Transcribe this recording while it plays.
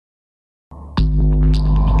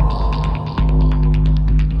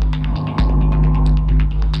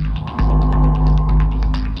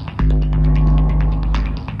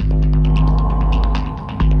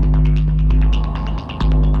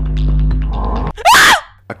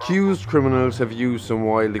Accused criminals have used some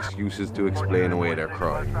wild excuses to explain away their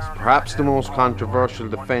crimes. Perhaps the most controversial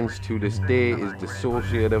defense to this day is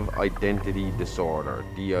dissociative identity disorder,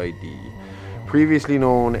 DID, previously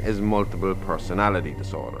known as multiple personality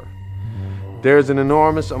disorder. There's an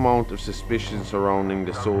enormous amount of suspicion surrounding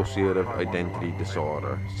dissociative identity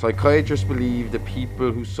disorder. Psychiatrists believe that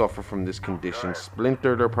people who suffer from this condition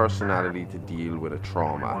splinter their personality to deal with a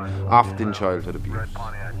trauma, often childhood abuse.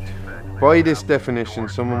 By this definition,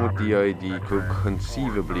 someone with DID could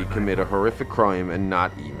conceivably commit a horrific crime and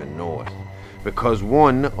not even know it, because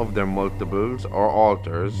one of their multiples or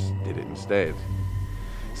alters did it instead.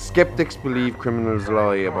 Skeptics believe criminals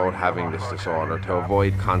lie about having this disorder to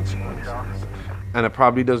avoid consequences. And it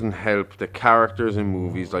probably doesn't help that characters in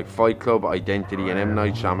movies like Fight Club, Identity, and M.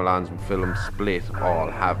 Night Shyamalan's film Split all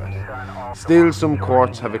have it. Still, some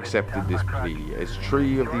courts have accepted this plea, as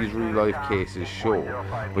 3 of these real-life cases show,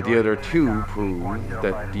 but the other 2 prove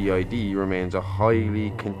that DID remains a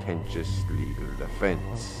highly contentious legal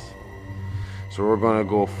defense. So we're going to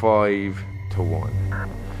go 5-1.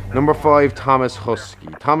 Number 5, Thomas Husky.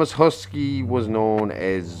 Thomas Husky was known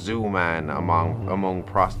as Zoo Man among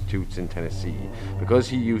prostitutes in Tennessee because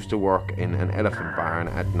he used to work in an elephant barn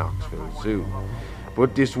at Knoxville Zoo.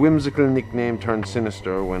 But this whimsical nickname turned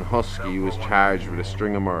sinister when Husky was charged with a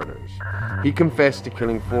string of murders. He confessed to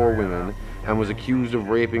killing 4 women and was accused of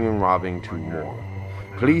raping and robbing 2 more.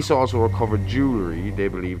 Police also recovered jewelry they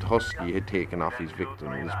believed Husky had taken off his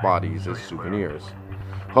victims' bodies as souvenirs.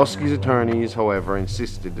 Husky's attorneys, however,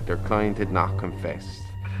 insisted that their client had not confessed,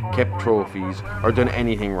 kept trophies, or done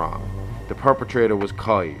anything wrong. The perpetrator was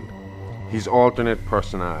Kyle, his alternate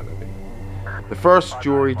personality. The first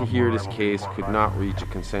jury to hear this case could not reach a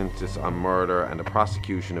consensus on murder, and the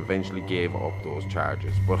prosecution eventually gave up those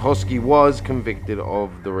charges. But Husky was convicted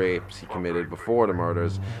of the rapes he committed before the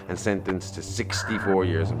murders and sentenced to 64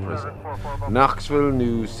 years in prison. Knoxville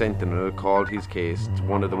News Sentinel called his case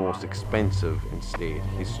one of the most expensive in state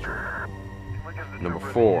history. Number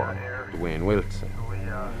 4, Dwayne Wilson.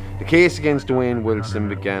 The case against Dwayne Wilson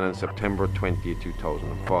began on September 20,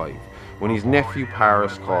 2005, when his nephew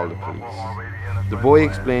Paris called the police. The boy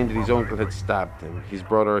explained that his uncle had stabbed him, his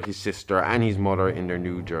brother, his sister, and his mother in their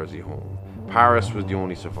New Jersey home. Paris was the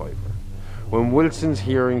only survivor. When Wilson's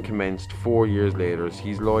hearing commenced 4 years later,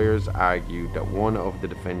 his lawyers argued that one of the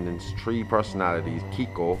defendant's 3 personalities,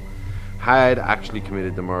 Kiko, had actually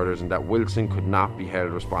committed the murders and that Wilson could not be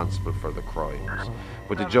held responsible for the crimes.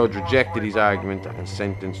 But the judge rejected his argument and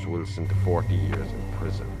sentenced Wilson to 40 years in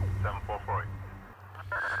prison.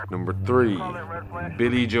 Number 3,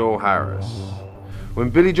 Billy Joe Harris. When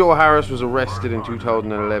Billy Joe Harris was arrested in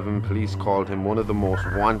 2011, police called him one of the most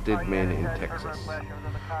wanted men in Texas.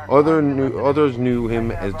 Others knew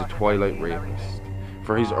him as the Twilight Rapist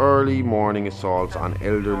for his early morning assaults on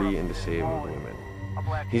elderly and disabled women.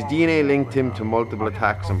 His DNA linked him to multiple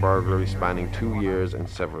attacks and burglaries spanning 2 years and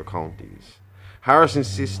several counties. Harris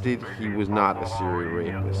insisted he was not a serial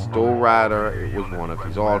rapist, though rather it was one of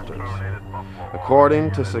his alters. According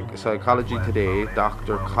to Psychology Today,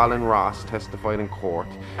 Dr. Colin Ross testified in court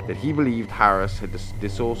that he believed Harris had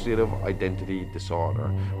dissociative identity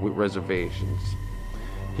disorder with reservations.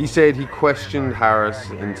 He said he questioned Harris'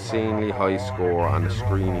 insanely high score on the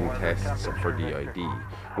screening tests for DID,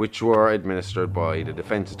 which were administered by the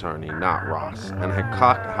defense attorney, not Ross, and had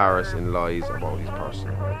caught Harris in lies about his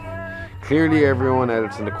personal life. Clearly, everyone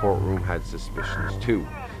else in the courtroom had suspicions too.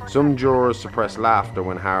 Some jurors suppressed laughter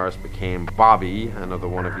when Harris became Bobby, another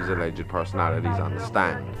one of his alleged personalities, on the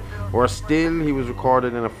stand. Worse still, he was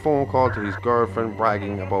recorded in a phone call to his girlfriend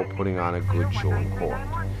bragging about putting on a good show in court.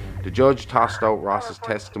 The judge tossed out Ross's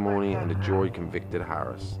testimony and the jury convicted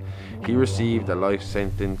Harris. He received a life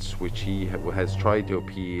sentence which he has tried to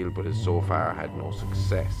appeal but has so far had no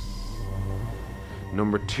success.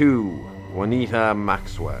 Number 2, Juanita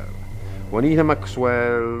Maxwell. Juanita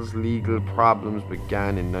Maxwell's legal problems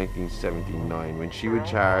began in 1979 when she was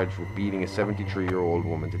charged with beating a 73-year-old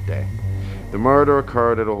woman to death. The murder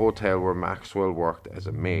occurred at a hotel where Maxwell worked as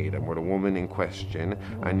a maid and where the woman in question,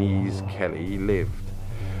 Anise Kelly, lived.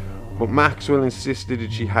 But Maxwell insisted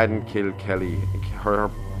that she hadn't killed Kelly. Her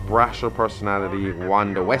brasher personality,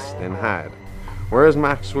 Wanda Weston, had. Whereas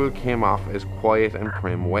Maxwell came off as quiet and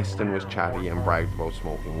prim, Weston was chatty and bragged about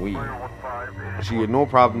smoking weed. She had no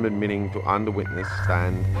problem admitting on the witness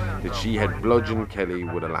stand that she had bludgeoned Kelly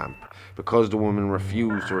with a lamp because the woman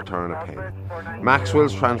refused to return a pen.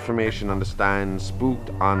 Maxwell's transformation on the stand spooked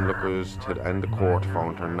onlookers and the court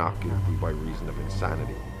found her not guilty by reason of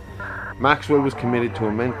insanity. Maxwell was committed to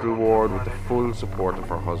a mental ward with the full support of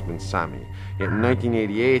her husband Sammy. Yet in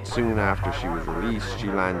 1988, soon after she was released, she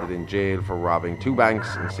landed in jail for robbing 2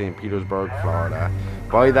 banks in St. Petersburg, Florida.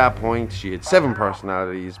 By that point, she had 7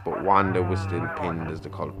 personalities, but Wanda was still pinned as the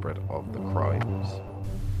culprit of the crimes.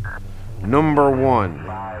 Number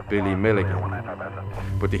 1, Billy Milligan.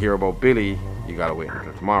 But to hear about Billy, you gotta wait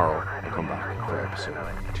until tomorrow and come back for episode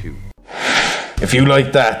 2. If you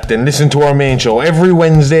like that, then listen to our main show every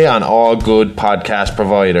Wednesday on all good podcast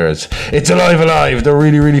providers. It's Alive, the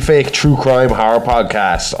really, really fake true crime horror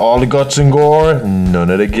podcast. All the guts and gore, none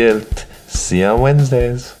of the guilt. See you on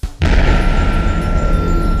Wednesdays.